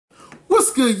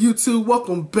What's good, YouTube?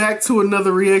 Welcome back to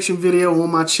another reaction video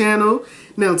on my channel.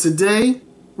 Now today,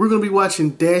 we're going to be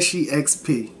watching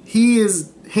Dashiexp. He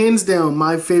is hands down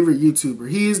my favorite YouTuber.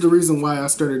 He is the reason why I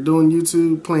started doing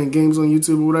YouTube, playing games on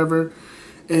YouTube or whatever.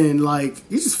 And like,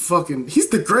 he's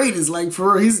the greatest, like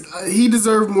for real. He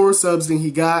deserved more subs than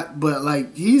he got, but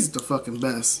like, he's the fucking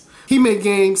best. He make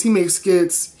games, he makes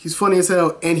skits, he's funny as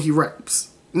hell, and he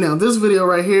raps. Now this video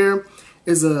right here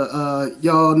is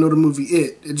y'all know the movie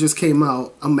It just came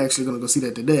out. I'm actually gonna go see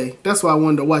that today. That's why I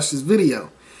wanted to watch this video.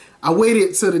 I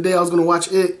waited till the day I was gonna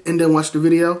watch It and then watch the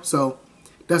video, so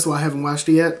that's why I haven't watched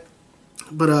it yet.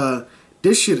 But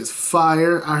this shit is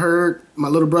fire. I heard my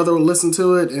little brother would listen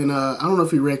to it, and I don't know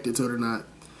if he reacted to it or not,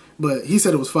 but he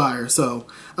said it was fire. So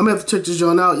I'm gonna have to check this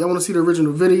joint out. Y'all wanna see the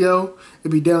original video?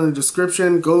 It'll be down in the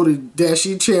description. Go to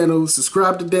Dashie channel,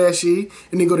 subscribe to Dashie,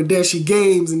 and then go to Dashie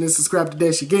Games and then subscribe to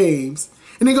Dashie Games.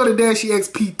 And then go to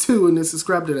Dashiexp 2 and then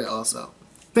subscribe to that also.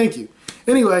 Thank you.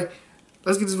 Anyway,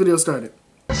 let's get this video started.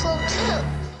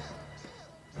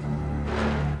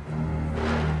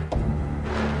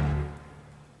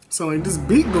 So like this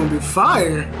beat gonna be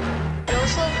fire.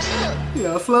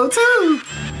 Yeah, flow too.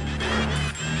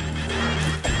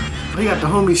 We got the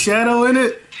homie Shadow in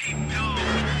it.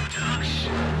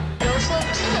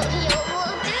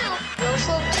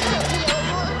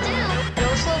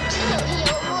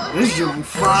 This joint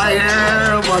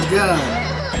fire! Oh my god!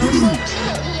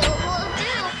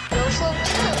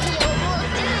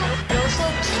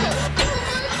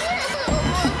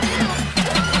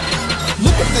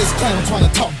 Look at this clown trying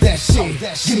to talk that shit.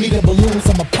 Give me the balloons,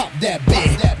 I'ma pop that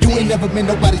big. You ain't never been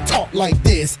nobody talk like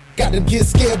this. Got them kids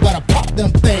scared, but I pop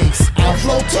them things. I'll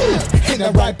flow too. Ain't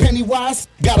that right, Pennywise?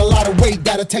 Got a lot of weight,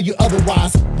 gotta tell you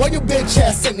otherwise. Why your bitch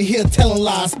ass sitting here telling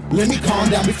lies? Let me calm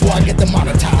down before I get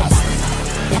demonetized.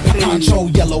 Poncho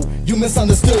yellow, you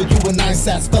misunderstood, you a nice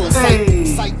ass fella.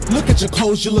 Sight, look at your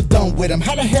clothes, you look done with them.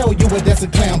 How the hell you a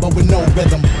dancing clown but with no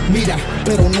rhythm? Mira,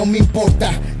 pero no me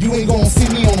importa. You ain't gonna see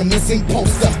me on a missing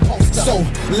poster. So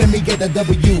let me get the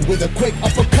W with a quick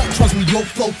uppercut. Trust me, you'll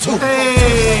flow too.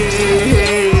 Hey,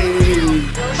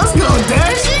 let's go,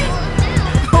 Dashie!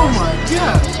 Oh my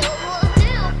god!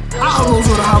 I almost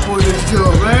wanna hop on this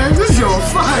joint, man. This joint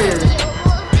fire.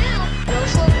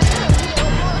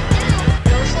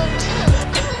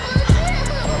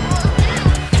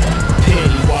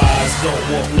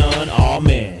 Don't want none, aw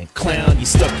man. Clown, you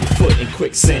stuck your foot in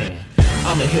quicksand.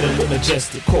 I'ma hit him with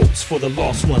majestic quotes for the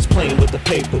lost ones playing with the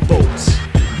paper boats.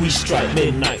 We strike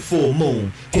midnight, full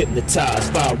moon,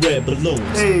 hypnotized by red balloons.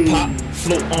 Hey. Pop,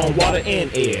 float on water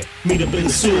and air. Meet up in the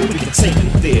sewer, we can take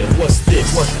it there. What's this?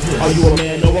 Are you a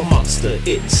man or a monster?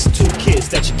 It's two kids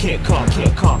that you can't conquer.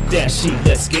 Dashie,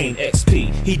 let's gain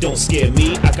XP. He don't scare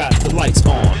me, I got the lights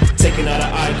on. Taking out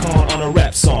an icon on a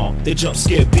rap song. The jump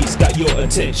scare beats got your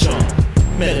attention.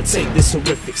 Meditate this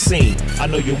horrific scene. I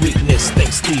know your weakness,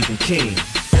 thanks Stephen King.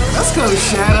 Let's go,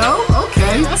 Shadow.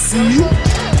 Okay, I see you.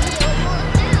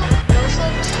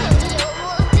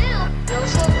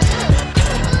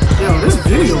 Yo, this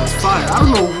video is fire. I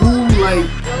don't know who like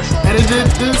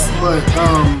edited this, but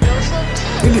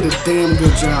they did a damn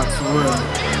good job for real.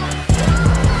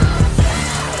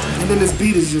 And then this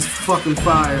beat is just fucking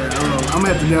fire. I'm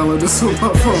gonna have to download this on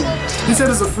my phone. He said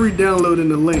it's a free download in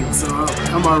the link, so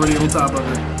I'm already on top of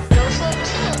it.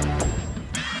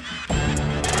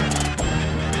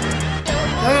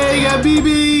 Hey, you got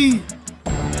BB!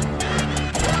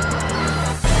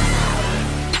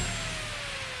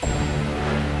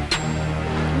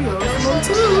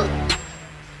 Too.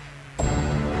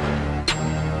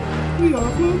 We all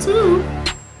flow too.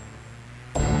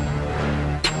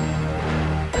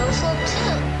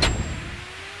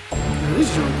 Man, this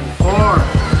joint go hard.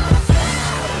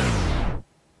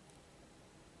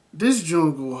 This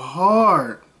joint go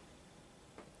hard.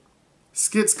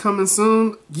 Skits coming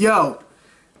soon. Yo,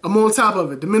 I'm on top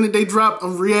of it. The minute they drop,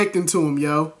 I'm reacting to them,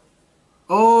 yo.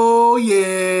 Oh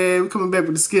yeah, we're coming back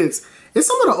with the skits. It's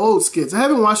some of the old skits. I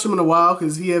haven't watched them in a while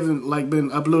because he hasn't like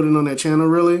been uploading on that channel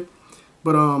really.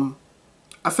 But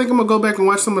I think I'm gonna go back and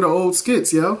watch some of the old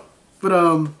skits, yo.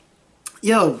 But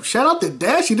yo, shout out to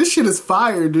Dashie. This shit is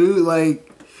fire, dude.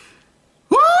 Like,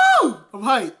 woo! I'm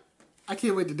hyped. I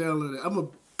can't wait to download it. I'm gonna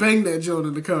bang that joint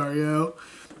in the car, yo.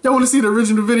 Y'all want to see the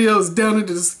original videos? Down in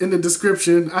the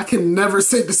description. I can never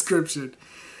say description.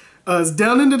 It's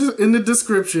down in the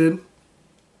description.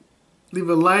 Leave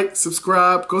a like,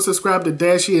 subscribe. Go subscribe to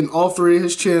Dashie and all three of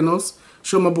his channels.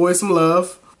 Show my boy some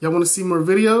love. Y'all want to see more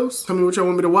videos? Tell me what y'all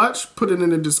want me to watch. Put it in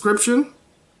the description.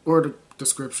 Or the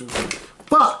description.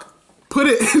 Fuck! put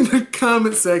it in the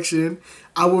comment section.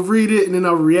 I will read it and then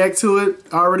I'll react to it.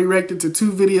 I already reacted to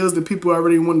 2 videos that people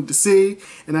already wanted to see,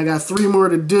 and I got 3 more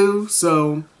to do.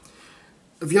 So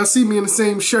if y'all see me in the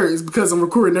same shirt, it's because I'm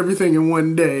recording everything in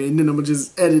one day, and then I'm gonna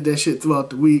just edit that shit throughout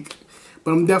the week.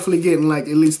 But I'm definitely getting like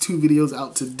at least 2 videos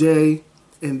out today,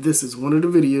 and this is one of the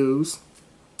videos.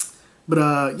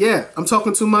 But yeah, I'm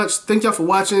talking too much. Thank y'all for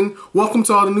watching. Welcome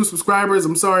to all the new subscribers.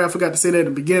 I'm sorry I forgot to say that at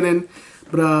the beginning.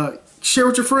 But share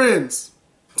with your friends.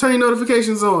 Turn your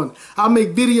notifications on. I'll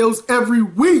make videos every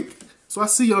week. So I'll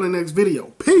see you on the next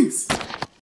video. Peace.